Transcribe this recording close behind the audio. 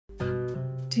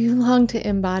Do you long to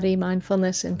embody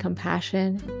mindfulness and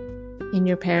compassion in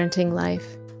your parenting life?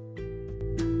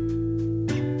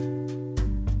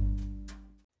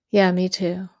 Yeah, me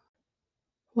too.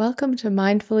 Welcome to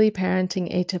Mindfully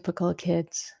Parenting Atypical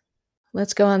Kids.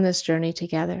 Let's go on this journey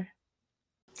together.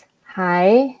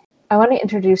 Hi, I want to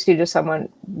introduce you to someone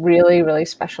really, really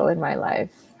special in my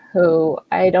life who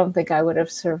I don't think I would have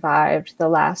survived the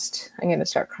last, I'm going to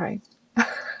start crying.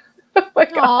 Oh my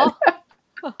God.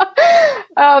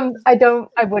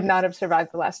 I would not have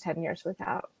survived the last 10 years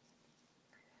without.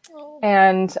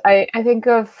 And I think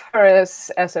of her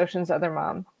as Ocean's other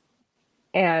mom.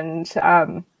 And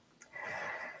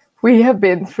we have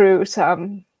been through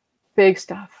some big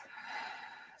stuff,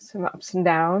 some ups and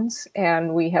downs,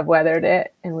 and we have weathered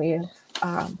it, and we've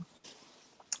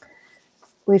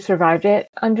survived it.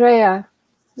 Andrea,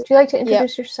 would you like to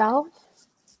introduce yourself?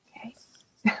 Okay.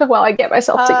 While I get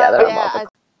myself together.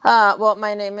 Well,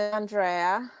 my name is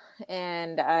Andrea,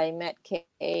 and I met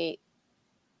Kate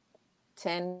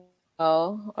 10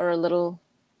 or a little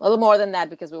more than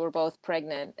that, because we were both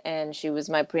pregnant, and she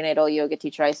was my prenatal yoga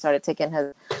teacher. I started taking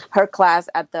her class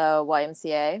at the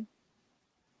YMCA,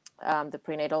 the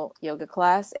prenatal yoga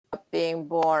class, being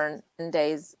born 10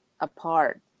 days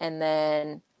apart. And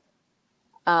then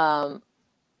I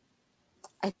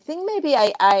think maybe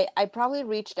I probably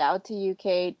reached out to you,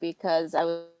 Kate, because I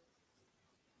was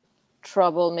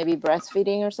trouble maybe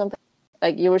breastfeeding or something.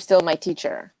 Like, you were still my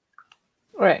teacher.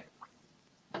 Right.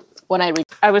 When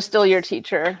I was still your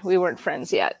teacher. We weren't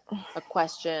friends yet. A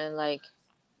question like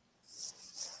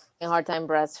a hard time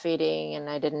breastfeeding, and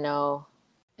I didn't know.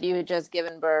 You had just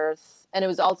given birth, and it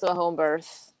was also a home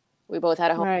birth. We both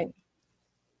had a home. Right.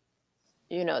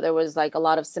 You know, there was like a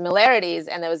lot of similarities,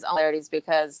 and there was similarities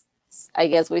because I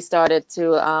guess we started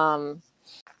to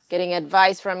getting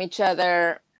advice from each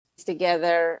other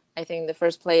together. I think the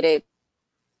first play date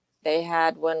they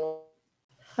had when.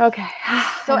 Okay.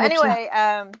 So anyway,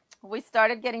 we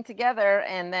started getting together,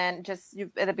 and then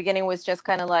at the beginning was just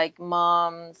kind of like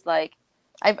moms. Like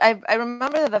I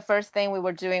remember that the first thing we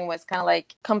were doing was kind of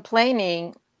like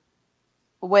complaining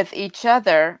with each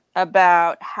other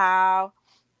about how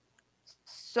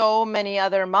so many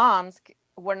other moms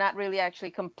were not really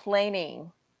actually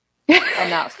complaining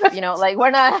enough. You know, like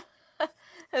we're not.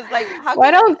 It's like,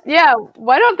 why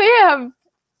don't they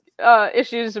have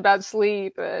issues about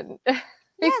sleep and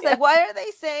yes, like, why are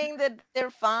they saying that they're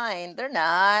fine? They're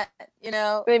not, you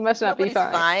know. They must not be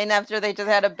fine after they just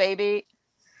had a baby.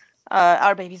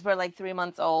 Our babies were like 3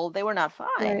 months old. They were not fine.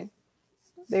 Right.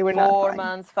 They were 4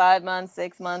 months, 5 months,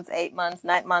 6 months, 8 months,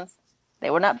 9 months. They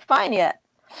were not fine yet.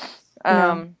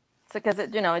 No. So because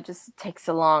it just takes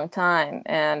a long time,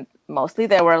 and mostly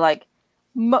they were like,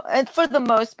 and for the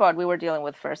most part, we were dealing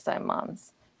with first-time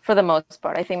moms. For the most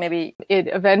part, I think maybe it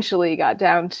eventually got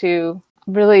down to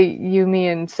really you, me,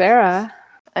 and Sarah.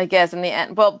 I guess in the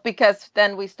end, well, because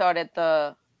then we started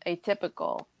the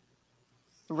atypical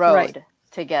road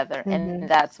together, and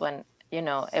that's when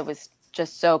it was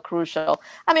just so crucial.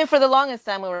 I mean, for the longest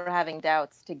time, we were having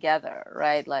doubts together,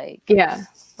 right? Like, yeah.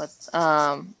 Let's.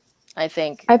 I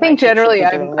think generally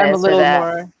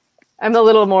I'm a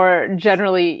little more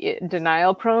generally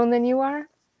denial prone than you are.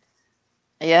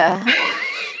 Yeah.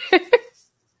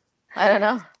 I don't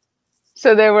know.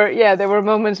 So there were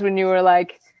moments when you were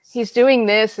like, he's doing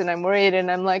this and I'm worried,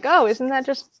 and I'm like, oh, isn't that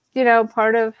just,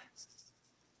 part of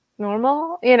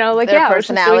normal? Like, their yeah,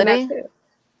 personality. I was just doing that too.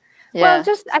 Yeah.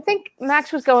 Well, I think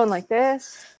Max was going like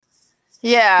this.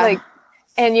 Yeah. Like,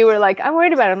 and you were like, I'm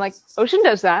worried about it. I'm like, Ocean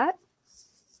does that.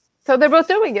 So they're both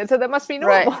doing it. So that must be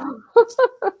normal. Right.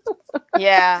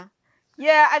 Yeah.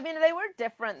 Yeah. I mean, they were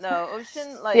different though.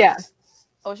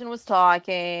 Ocean was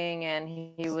talking, and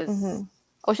he was,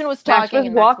 Ocean was talking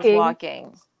and Max was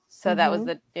walking. So that was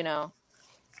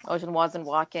Ocean wasn't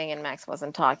walking and Max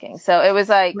wasn't talking. So it was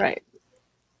like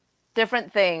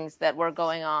different things that were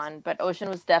going on, but Ocean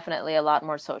was definitely a lot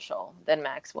more social than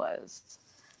Max was.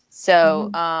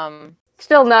 So,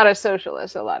 still not as social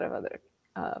as a lot of other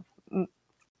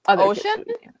Ocean?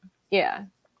 Kids. Yeah.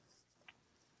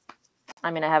 I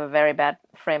mean, I have a very bad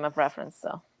frame of reference,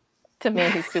 so to me,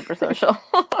 he's super social.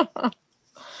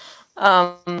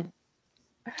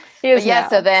 He is now.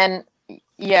 So then,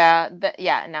 now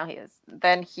he is.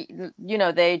 Then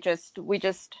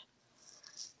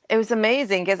it was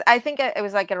amazing, because I think it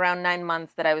was like around 9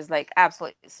 months that I was like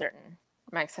absolutely certain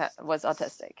Max was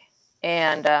autistic.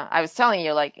 And I was telling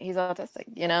you, like, he's autistic,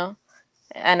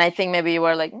 and I think maybe you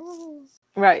were like,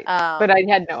 right. But I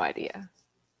had no idea.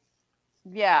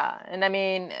 Yeah. And I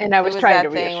mean, and I was trying to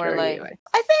reassure you.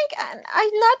 I think I'm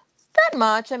not Not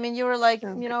much. I mean, you were like,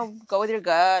 Okay. you know, go with your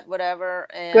gut, whatever,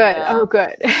 and Good. Oh,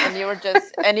 good. and you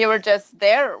were just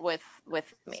there with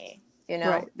me, you know,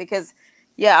 Right. because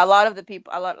yeah, a lot of the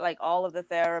people, like all of the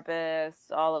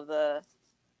therapists, all of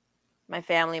my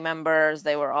family members,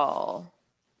 they were all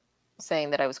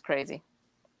saying that I was crazy.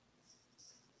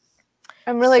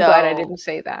 I'm really glad I didn't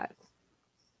say that.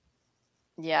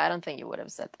 Yeah, I don't think you would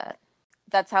have said that.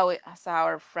 That's how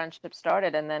our friendship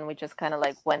started, and then we just kind of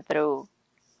like went through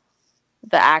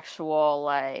the actual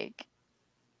like,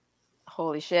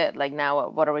 holy shit, like now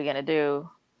what are we gonna do?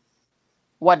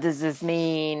 What does this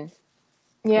mean?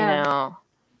 You Yeah. know.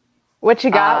 What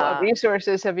you got? What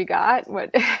resources have you got?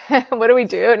 What what do we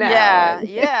do now?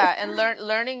 Yeah, and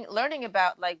learning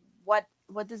about like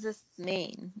what does this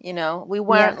mean? You know, we Yeah.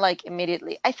 weren't like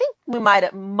immediately. I think we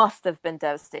must have been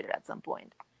devastated at some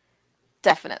point,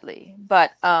 definitely.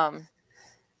 But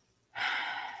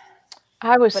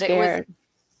I was it was, scared.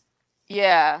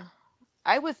 yeah,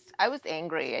 I was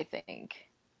angry. I think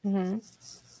Mm-hmm.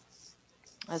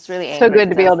 I was really So angry good to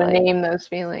because be I able was to like, name those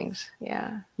feelings.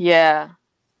 Yeah. yeah,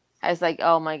 I was like,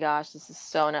 oh my gosh, this is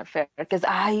so not fair because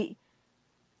I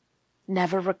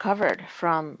never recovered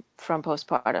from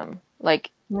postpartum.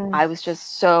 Like Mm. I was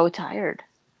just so tired.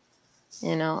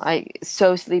 You know, I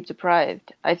so sleep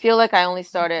deprived. I feel like I only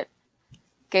started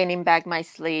gaining back my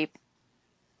sleep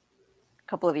a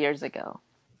couple of years ago.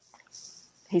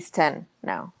 He's 10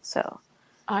 now, so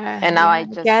and now I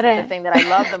Yeah, get just, the it. thing that I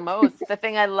love the most, the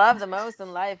thing I love the most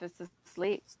in life is to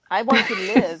sleep. I want to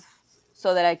live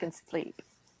so that I can sleep.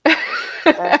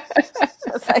 Right?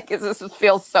 It's like it just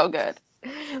feels so good.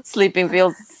 Sleeping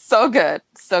feels so good,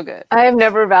 so good. I have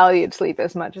never valued sleep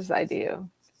as much as I do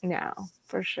now,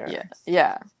 for Yeah, sure.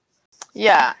 yeah,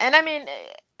 yeah. And I mean,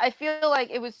 I feel like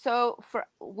it was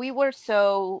we were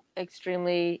so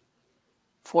extremely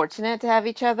fortunate to have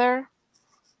each other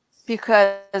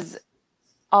because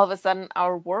all of a sudden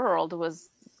our world was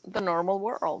the normal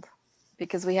world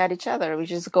because we had each other. We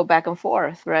just go back and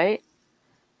forth, right?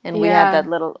 And we have Yeah.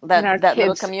 And our that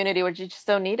little kids, community where you just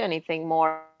don't need anything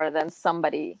more than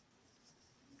somebody.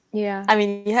 yeah. I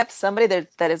mean, you have somebody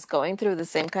that is going through the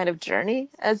same kind of journey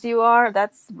as you are.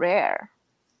 That's rare.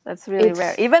 That's really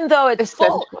rare. It's Even though it's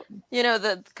full, essential. you know,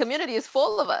 the community is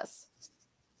full of us.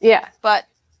 Yeah.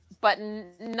 But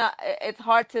not, it's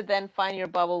hard to then find your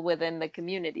bubble within the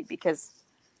community because,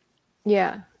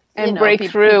 Yeah. you And know, break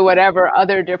through whatever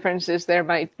other differences there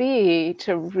might be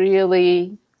to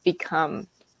really become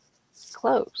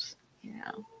close, you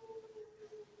know.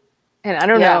 And I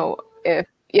don't yeah, know if,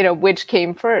 which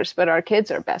came first, but our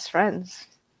kids are best friends.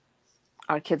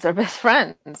 our kids are best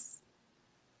friends.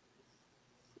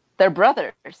 They're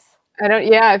brothers.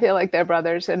 I feel like they're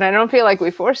brothers, and I don't feel like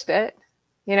we forced it.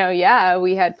 Yeah,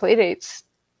 we had play dates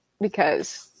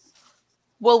because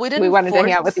Well, we we didn't wanted to hang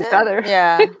force out with each it. other.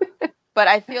 Yeah. But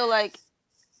I feel like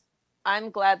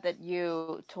I'm glad that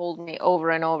you told me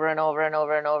over and over and over and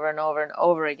over and over and over and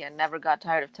over again, never got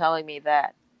tired of telling me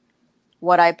that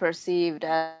what I perceived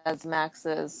as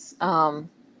Max's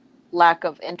lack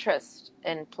of interest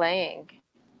in playing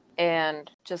and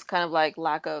just kind of like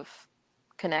lack of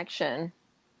connection,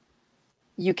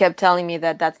 you kept telling me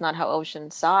that that's not how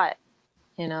Ocean saw it,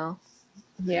 you know?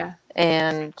 Yeah.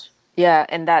 And yeah,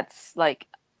 and that's like,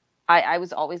 I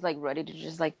was always like ready to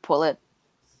just like pull it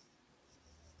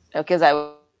because I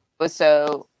was so,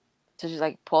 to just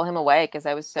like pull him away because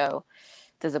I was so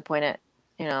disappointed,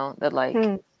 you know, that like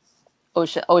Hmm.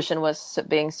 Ocean was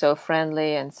being so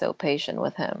friendly and so patient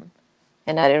with him,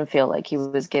 and I didn't feel like he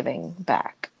was giving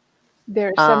back.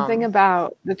 There's something Um,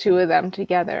 about the two of them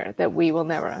together that we will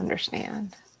never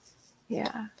understand.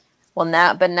 Yeah. well,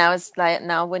 now it's like,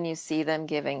 now when you see them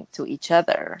giving to each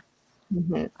other,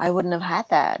 Mm-hmm. I wouldn't have had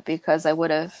that because I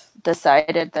would have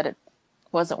decided that it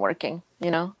wasn't working,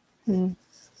 you know. Mm.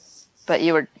 But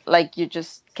you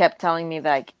just kept telling me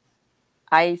like,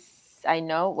 I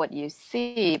know what you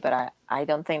see, but I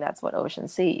don't think that's what Ocean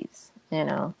sees, you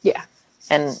know. Yeah.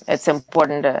 And it's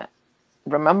important to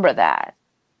remember that.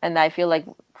 And I feel like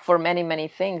for many, many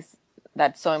things,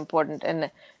 that's so important and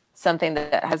something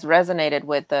that has resonated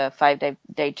with the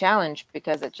 5-day challenge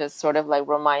because it just sort of like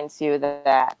reminds you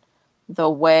that the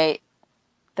way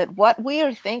that what we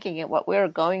are thinking and what we're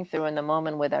going through in the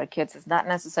moment with our kids is not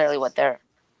necessarily what they're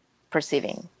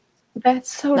perceiving.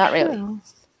 That's so Not really. true.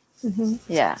 Mm-hmm.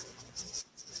 Yeah.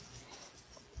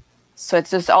 So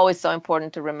it's just always so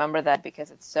important to remember that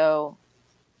because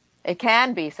it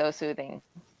can be so soothing.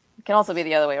 It can also be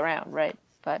the other way around, right?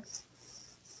 But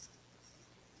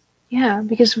Yeah,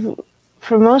 because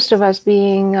for most of us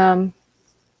being, I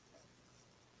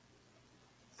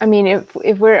mean, if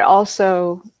we're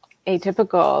also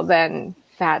atypical, then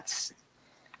that's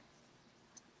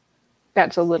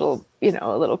a little,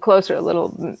 a little closer, a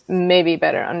little maybe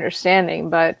better understanding.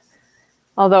 But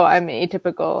although I'm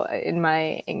atypical in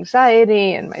my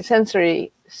anxiety and my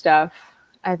sensory stuff,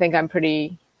 I think I'm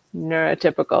pretty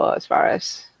neurotypical as far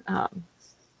as,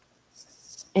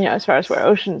 as far as where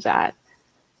Ocean's at.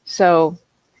 So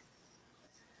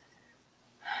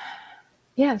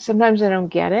yeah, sometimes I don't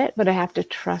get it, but I have to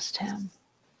trust him.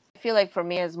 I feel like for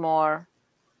me is more,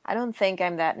 I don't think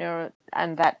I'm that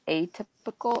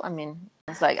atypical. I mean,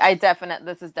 it's like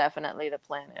this is definitely the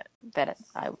planet that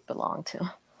I belong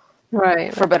to.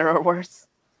 Right. For better or worse.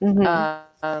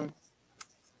 Mm-hmm.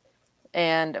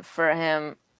 And for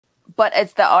him, but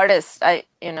it's the artist,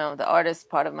 the artist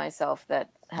part of myself that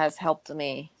has helped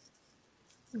me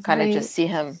kind of just see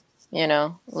him,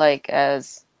 like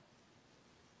as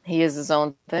he is his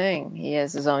own thing. He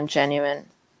is his own genuine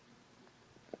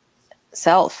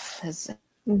self, his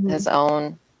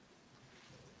own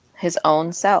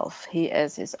self. He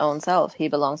is his own self. He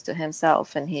belongs to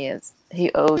himself, and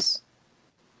he owes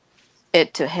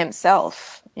it to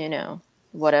himself,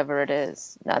 whatever it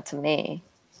is, not to me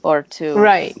or to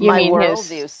my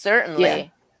worldview, certainly. Yeah.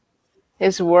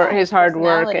 His hard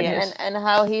work, and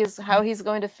how he's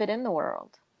going to fit in the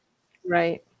world.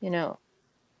 Right.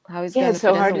 How he's going to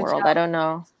fit in the world. I don't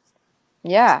know.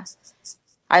 Yeah.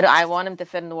 I want him to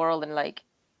fit in the world and like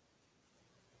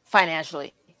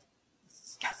financially,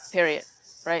 period.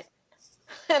 Right.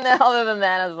 And then other than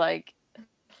that, I was like,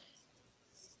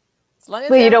 as long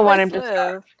as you don't want him to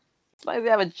live, as long as they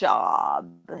have a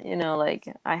job, like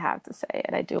I have to say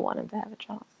it. I do want him to have a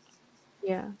job.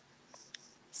 Yeah.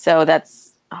 So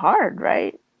that's hard,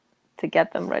 right? To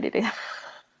get them ready to.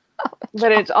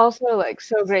 But it's also like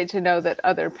so great to know that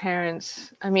other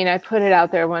parents, I mean, I put it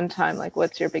out there one time, like,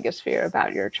 what's your biggest fear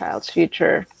about your child's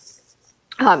future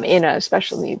in a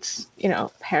special needs,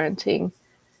 parenting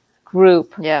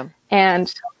group. Yeah. And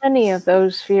so many of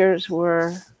those fears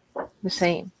were the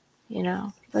same,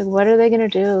 like, what are they going to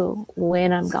do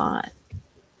when I'm gone?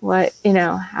 What,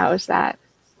 how is that?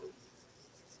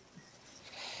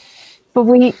 But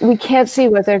we can't see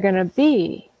what they're going to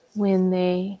be when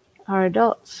they are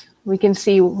adults. We can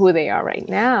see who they are right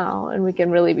now, and we can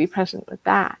really be present with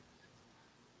that.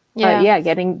 Yeah. But yeah,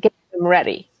 getting them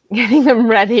ready. Getting them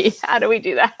ready. How do we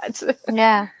do that?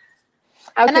 Yeah.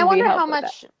 And I wonder how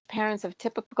much parents of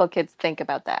typical kids think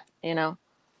about that,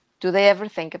 Do they ever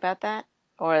think about that?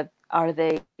 Or are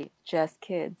they just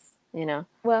kids,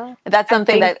 Well, that's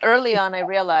something that early on I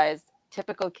realized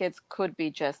typical kids could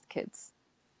be just kids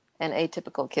and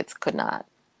atypical kids could not.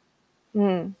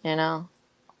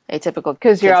 Atypical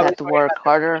kids have to work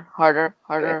harder.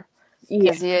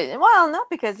 Yeah.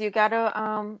 Because you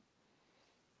gotta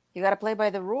play by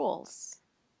the rules.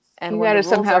 And when the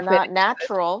rules are not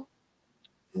natural,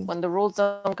 when the rules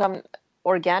don't come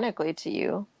organically to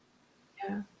you,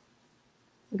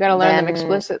 you gotta learn them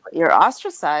explicitly. You're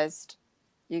ostracized.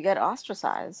 You get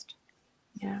ostracized.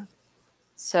 Yeah.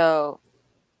 So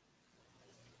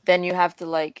then you have to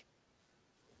like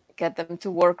get them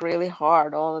to work really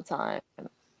hard all the time.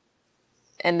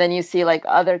 And then you see like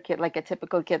other kid, like a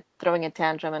typical kid throwing a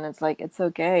tantrum, and it's like, it's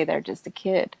okay, they're just a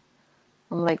kid.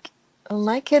 I'm like, well,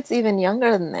 my kid's even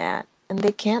younger than that, and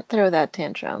they can't throw that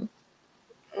tantrum.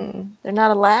 They're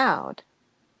not allowed,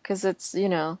 because it's,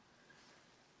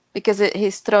 because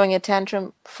he's throwing a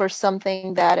tantrum for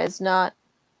something that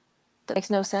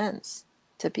makes no sense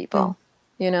to people,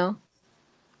 And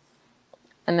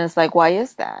it's like, why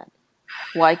is that?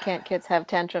 Why can't kids have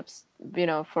tantrums,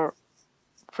 for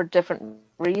different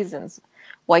reasons?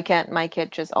 Why can't my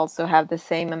kid just also have the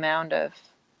same amount of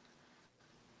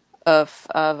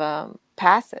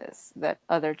passes that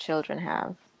other children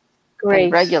have,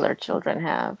 and regular children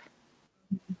have?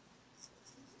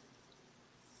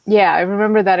 Yeah, I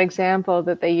remember that example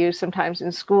that they use sometimes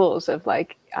in schools of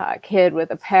like a kid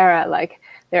with a para, like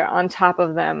they're on top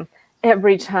of them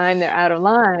every time they're out of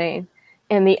line,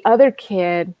 and the other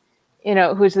kid,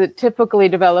 who's the typically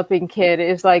developing kid,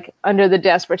 is like under the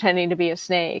desk pretending to be a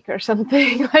snake or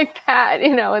something like that,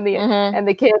 and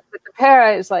the kid with the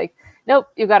para is like, nope,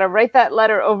 you got to write that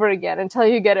letter over again until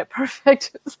you get it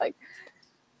perfect. It's like,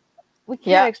 we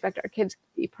can't expect our kids to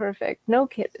be perfect. No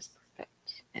kid is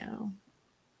perfect,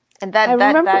 And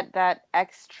that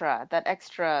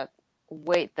extra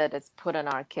weight that is put on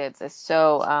our kids is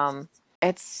so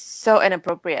it's so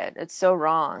inappropriate. It's so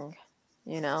wrong.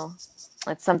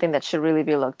 It's something that should really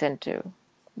be looked into.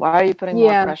 Why are you putting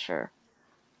more pressure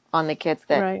on the kids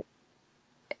that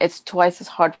it's twice as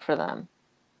hard for them?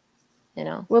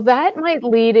 Well, that might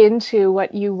lead into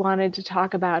what you wanted to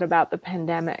talk about the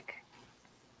pandemic.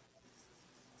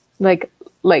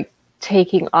 like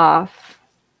taking off,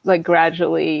 like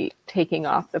gradually taking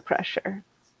off the pressure.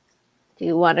 Do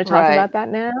you want to talk Right. about that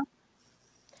now?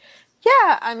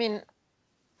 Yeah, I mean,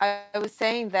 I was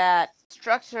saying that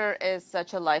structure is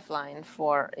such a lifeline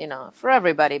for, for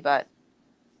everybody, but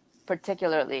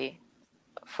particularly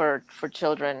for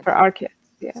children. For our kids,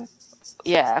 yeah.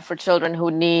 Yeah, for children who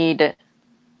need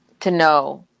to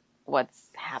know what's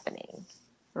happening,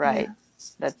 right? Yeah.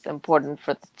 That's important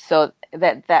so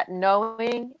that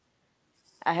knowing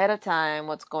ahead of time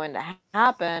what's going to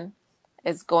happen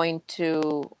is going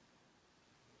to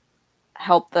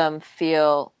help them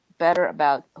feel better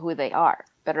about who they are,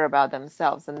 better about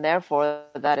themselves, and therefore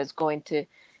that is going to,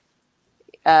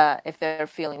 if they're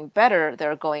feeling better,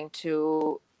 they're going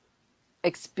to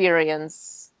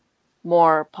experience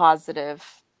more positive,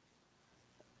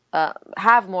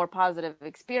 have more positive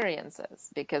experiences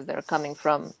because they're coming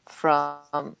from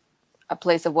a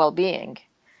place of well-being.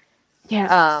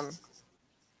 Yeah.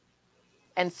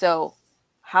 And so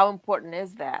how important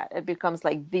is that? It becomes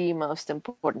like the most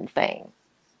important thing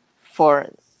for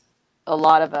a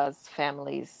lot of us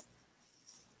families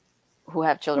who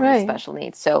have children with Right. special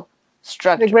needs. So Like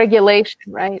structure, regulation,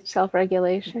 right?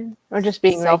 Self-regulation, or just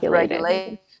being regulated, I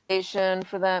guess. self-regulation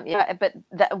for them. Yeah, but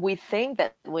that we think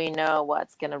that we know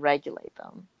what's going to regulate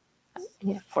them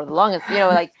Yeah. for the longest,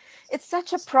 like it's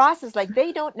such a process. Like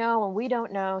they don't know and we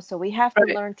don't know. So we have to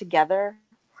Right. learn together,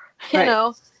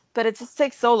 Right. but it just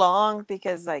takes so long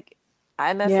because like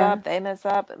I mess Yeah. up, they mess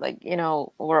up. Like,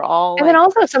 we're all And then like,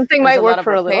 also something there's might a lot work of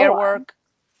for a little repair while. work.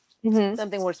 Mm-hmm.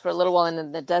 Something works for a little while and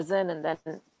then it doesn't. And then,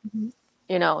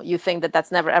 Mm-hmm. you think that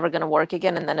that's never ever going to work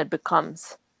again. And then it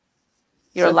becomes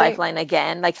your The thing. lifeline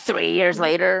again, like 3 years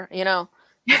later,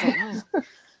 it's like,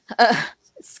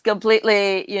 it's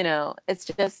completely, it's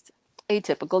just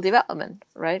atypical development,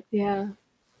 right? Yeah.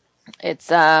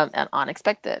 It's an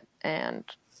unexpected and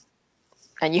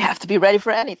you have to be ready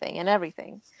for anything and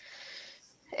everything.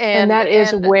 And that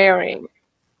is And wearing.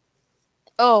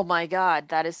 oh my God,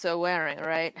 that is so wearing,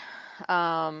 right?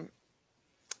 Um,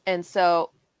 and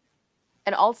so,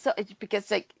 and also it's because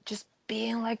like just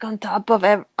being like on top of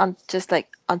on just like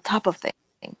on top of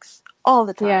things all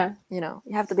the time. Yeah.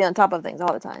 You have to be on top of things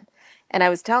all the time. And I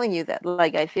was telling you that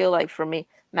like I feel like for me,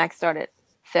 Max started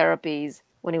therapies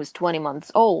when he was 20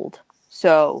 months old.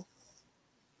 So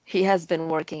he has been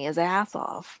working his ass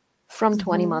off from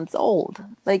 20 Mm-hmm. months old.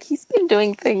 Like he's been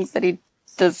doing things that he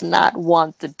does not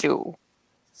want to do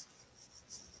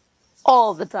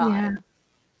all the Yeah. time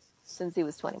since he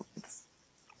was 20 months.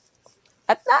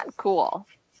 That's not cool.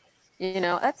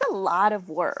 That's a lot of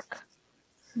work.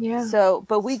 Yeah. So,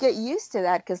 but we get used to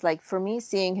that because, like, for me,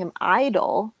 seeing him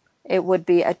idle, it would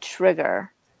be a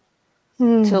trigger to,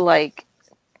 Mm. like,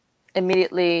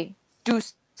 immediately do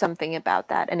something about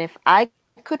that. And if I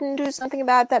couldn't do something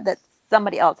about that, that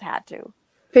somebody else had to.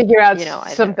 Figure out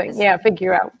Either something. Yeah.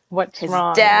 Figure out what's his wrong and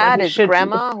what dad, he his should do.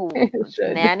 grandma, his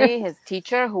Should. nanny, his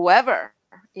teacher, whoever,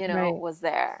 Right. was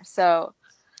there. So,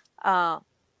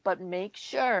 but make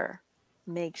sure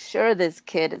this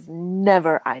kid is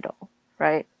never idle,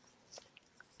 right?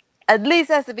 At least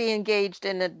has to be engaged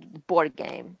in a board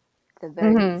game, at the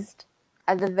very Mm-hmm. least.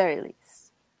 At the very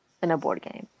least, in a board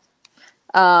game.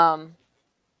 And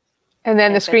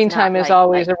then the screen time is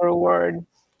always a reward.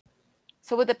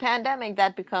 So with the pandemic,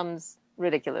 that becomes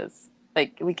ridiculous.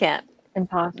 Like we can't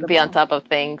Impossible. be on top of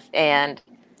things, and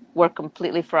we're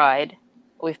completely fried.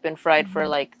 We've been fried for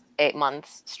like 8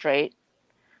 months straight.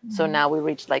 So now we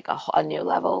reached like a new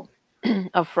level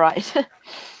of fried.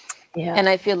 Yeah. And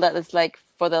I feel that it's like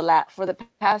for the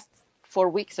past 4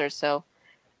 weeks or so,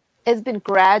 it's been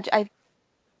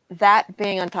that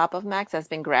being on top of Max has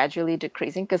been gradually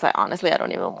decreasing because I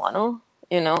don't even want to,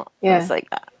 Yeah. It's like,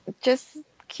 just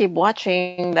keep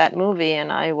watching that movie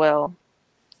and I will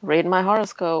read my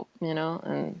horoscope, and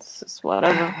it's just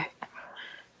whatever.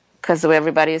 Because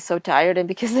everybody is so tired and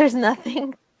because there's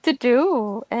nothing to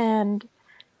do and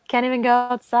can't even go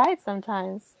outside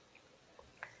sometimes.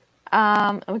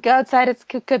 We go outside, it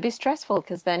could be stressful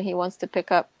because then he wants to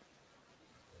pick up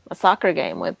a soccer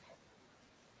game with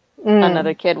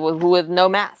another kid with no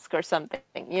mask or something,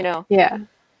 Yeah.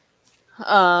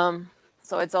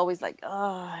 So it's always like,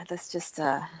 oh, let's just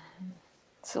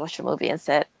watch a movie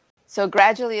instead. So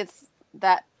gradually, it's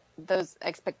that those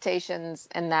expectations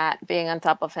and that being on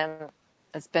top of him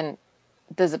has been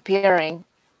disappearing,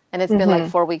 and it's been like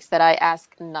 4 weeks that I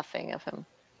ask nothing of him,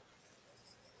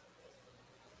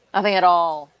 nothing at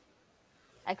all,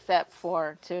 except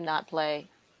for to not play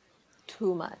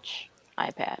too much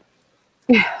iPad.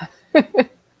 Yeah.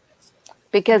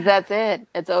 Because that's it.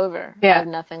 It's over. Yeah. I have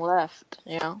nothing left,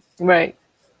 Right.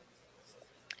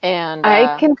 And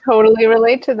I can totally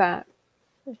relate to that.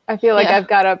 I feel like I've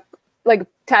got a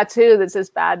tattoo that says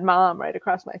 "bad mom" right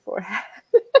across my forehead.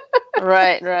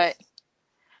 Right.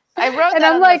 I wrote And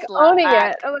that I'm on like the owning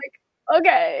Slack. it. I'm like,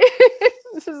 okay,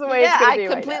 this is the way it's Yeah, gonna I be right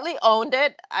now. completely owned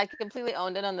it. I completely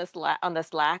owned it on the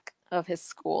Slack of his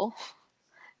school.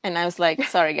 And I was like,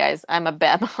 sorry guys, I'm a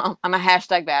bad mom. I'm a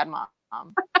hashtag bad mom.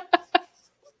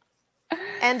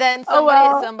 And then Oh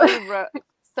well.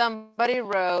 somebody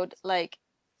wrote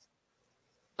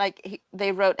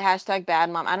they wrote hashtag bad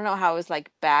mom. I don't know how it was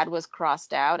like bad was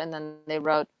crossed out, and then they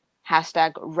wrote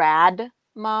hashtag rad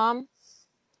mom.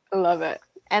 I love it.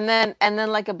 And then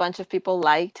like a bunch of people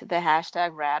liked the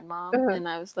hashtag rad mom, and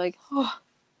I was like, oh,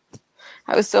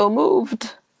 I was so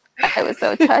moved. I was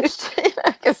so touched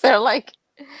because they're like,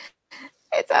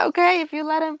 it's okay if you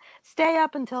let him stay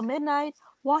up until midnight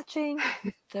watching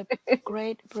the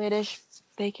Great British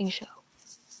Baking Show.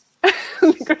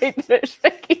 The Great British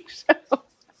Baking Show.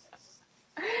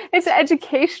 It's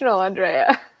educational,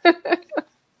 Andrea. It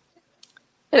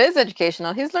is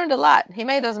educational. He's learned a lot. He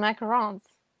made those macarons.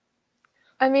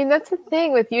 I mean, that's the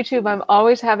thing with YouTube. I'm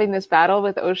always having this battle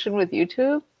with Ocean with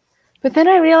YouTube. But then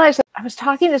I realized that I was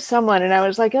talking to someone and I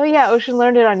was like, oh yeah, Ocean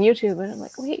learned it on YouTube. And I'm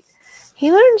like, wait,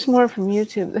 he learns more from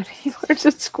YouTube than he learns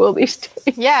at school these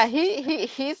days. Yeah,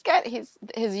 he's got his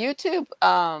YouTube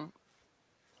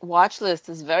watch list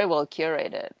is very well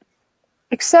curated.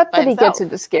 Except that he gets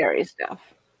into scary stuff.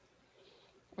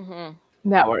 Mm-hmm.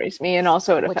 That worries me, and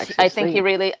also it affects his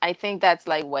sleep. I think that's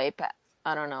like way past.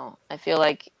 I don't know. I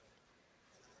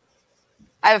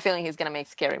have a feeling he's gonna make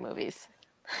scary movies.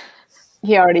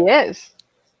 He already is.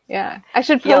 Yeah, I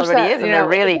should post that. He already is, and they're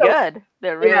really good.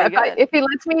 They're really good. If he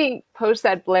lets me post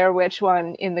that Blair Witch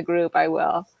one in the group, I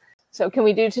will. So can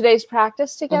we do today's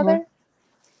practice together?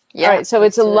 Mm-hmm. Yeah. All right. So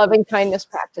it's a loving kindness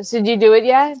practice. Did you do it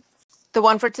yet? The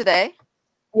one for today?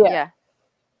 Yeah.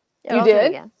 You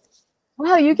did?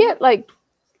 Wow, you get like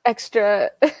extra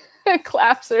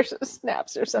claps or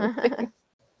snaps or something.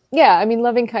 Yeah, I mean,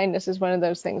 loving kindness is one of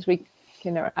those things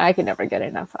I can never get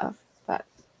enough of. But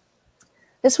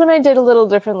this one I did a little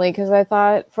differently because I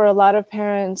thought for a lot of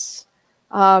parents,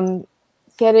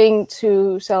 getting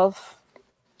to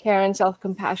self-care and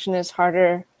self-compassion is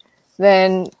harder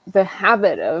than the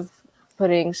habit of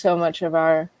putting so much of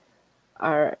our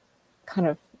kind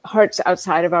of hearts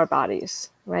outside of our bodies,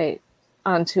 right,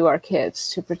 onto our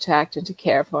kids to protect and to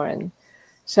care for. And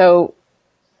so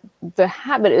the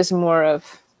habit is more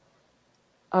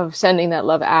of sending that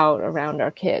love out around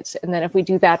our kids. And then if we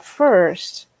do that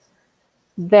first,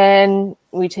 then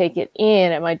we take it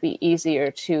in, it might be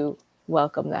easier to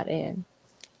welcome that in.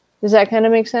 Does that kind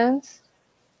of make sense?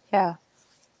 Yeah.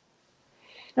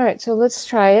 All right, so let's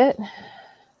try it.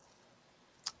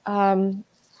 I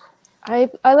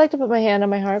like to put my hand on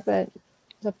my heart, but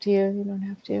it's up to you. You don't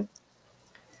have to.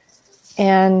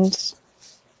 And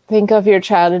think of your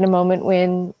child in a moment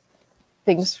when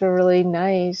things were really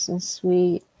nice and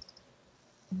sweet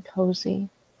and cozy.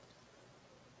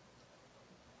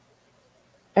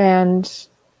 And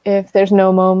if there's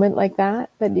no moment like that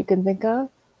you can think of,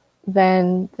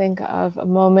 then think of a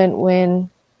moment when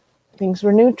things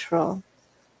were neutral.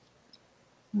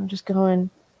 I'm just going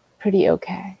pretty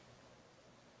okay.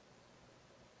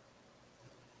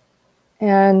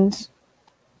 And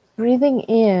breathing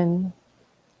in,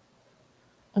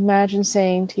 imagine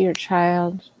saying to your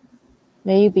child,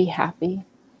 may you be happy.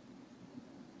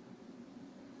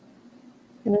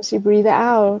 And as you breathe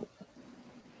out,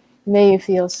 may you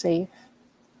feel safe.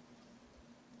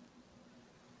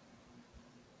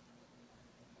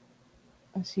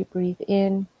 As you breathe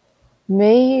in,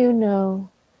 may you know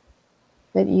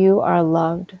that you are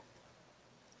loved.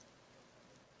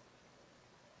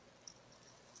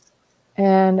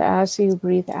 And as you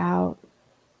breathe out,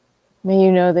 may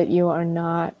you know that you are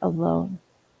not alone.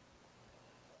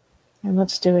 And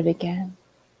let's do it again.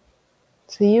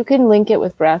 So you can link it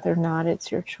with breath or not,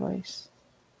 it's your choice.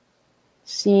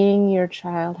 Seeing your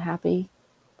child happy,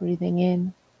 breathing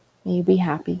in, may you be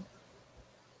happy.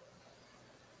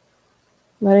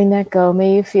 Letting that go,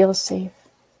 may you feel safe.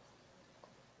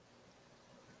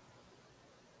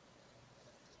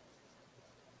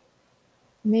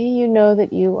 May you know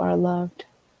that you are loved.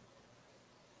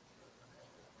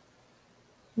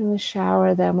 And we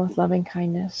shower them with loving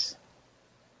kindness.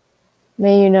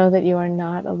 May you know that you are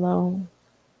not alone.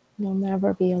 You'll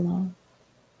never be alone.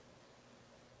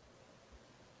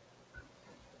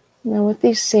 Now with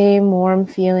these same warm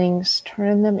feelings,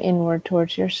 turn them inward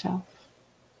towards yourself.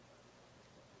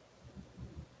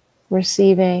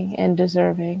 Receiving and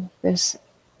deserving this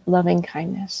loving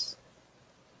kindness.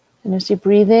 And as you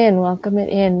breathe in, welcome it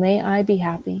in. May I be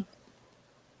happy.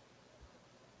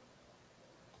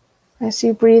 As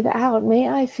you breathe out, may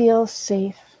I feel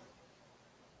safe.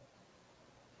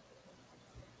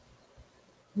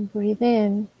 And breathe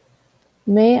in,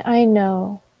 may I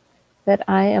know that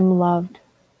I am loved.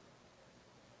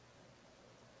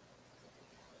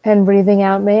 And breathing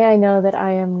out, may I know that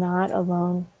I am not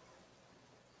alone.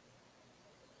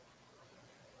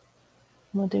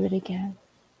 We'll do it again.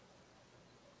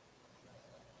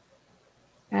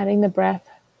 Adding the breath,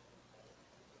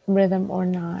 rhythm or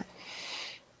not.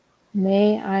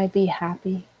 May I be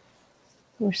happy.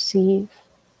 Receive.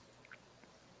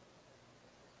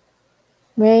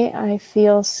 May I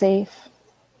feel safe.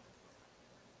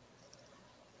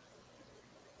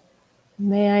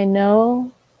 May I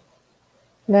know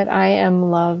that I am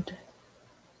loved.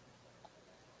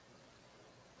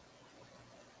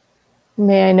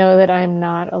 May I know that I am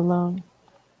not alone.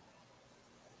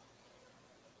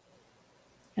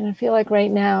 And I feel like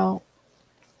right now,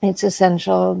 it's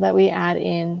essential that we add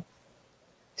in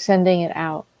sending it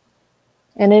out.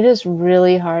 And it is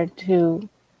really hard to,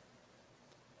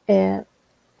 at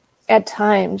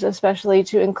times, especially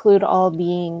to include all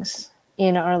beings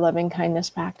in our loving kindness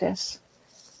practice.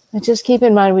 But just keep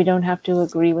in mind, we don't have to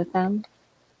agree with them.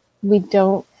 We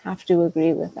don't have to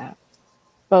agree with them.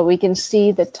 But we can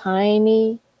see the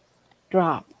tiny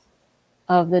drop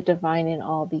of the divine in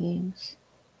all beings.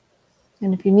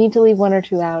 And if you need to leave one or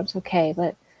two out, it's okay.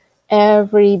 But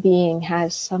every being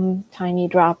has some tiny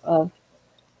drop of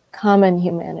common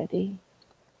humanity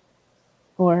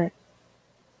or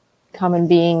common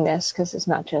beingness, because it's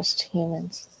not just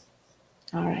humans.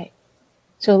 All right.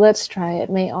 So let's try it.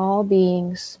 May all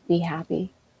beings be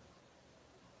happy.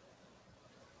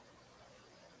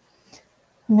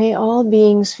 May all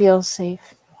beings feel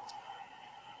safe.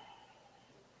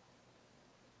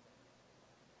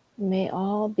 May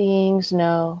all beings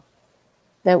know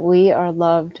that we are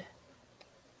loved.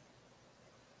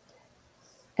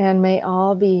 And may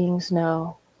all beings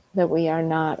know that we are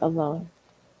not alone.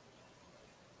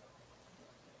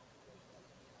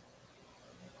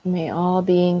 May all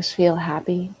beings feel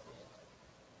happy.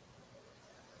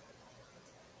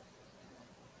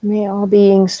 May all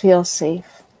beings feel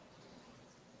safe.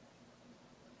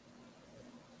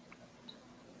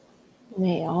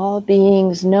 May all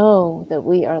beings know that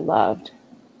we are loved.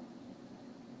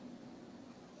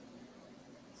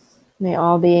 May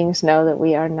all beings know that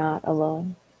we are not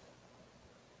alone.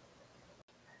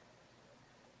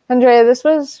 Andrea, this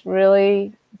was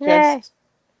really just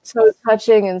so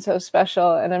touching and so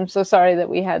special. And I'm so sorry that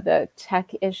we had the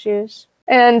tech issues.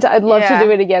 And I'd love to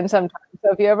do it again sometime.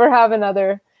 So if you ever have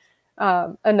another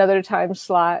time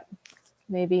slot,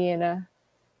 maybe in a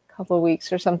couple of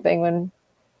weeks or something when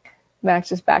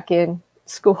Max is back in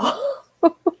school.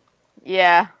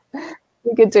 Yeah.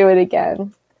 We could do it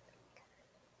again.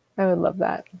 I would love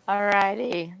that. All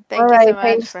righty. Thank you so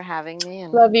much for having me.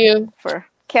 And love you. For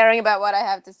caring about what I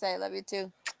have to say. Love you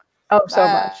too. Oh, so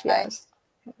much. Yes.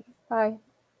 Bye.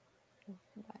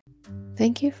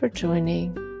 Thank you for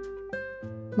joining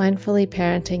Mindfully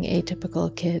Parenting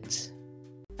Atypical Kids.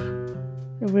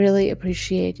 I really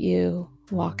appreciate you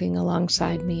walking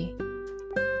alongside me.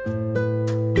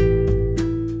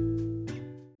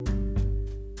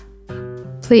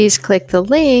 Please click the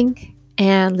link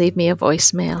and leave me a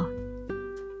voicemail.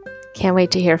 Can't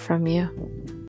wait to hear from you.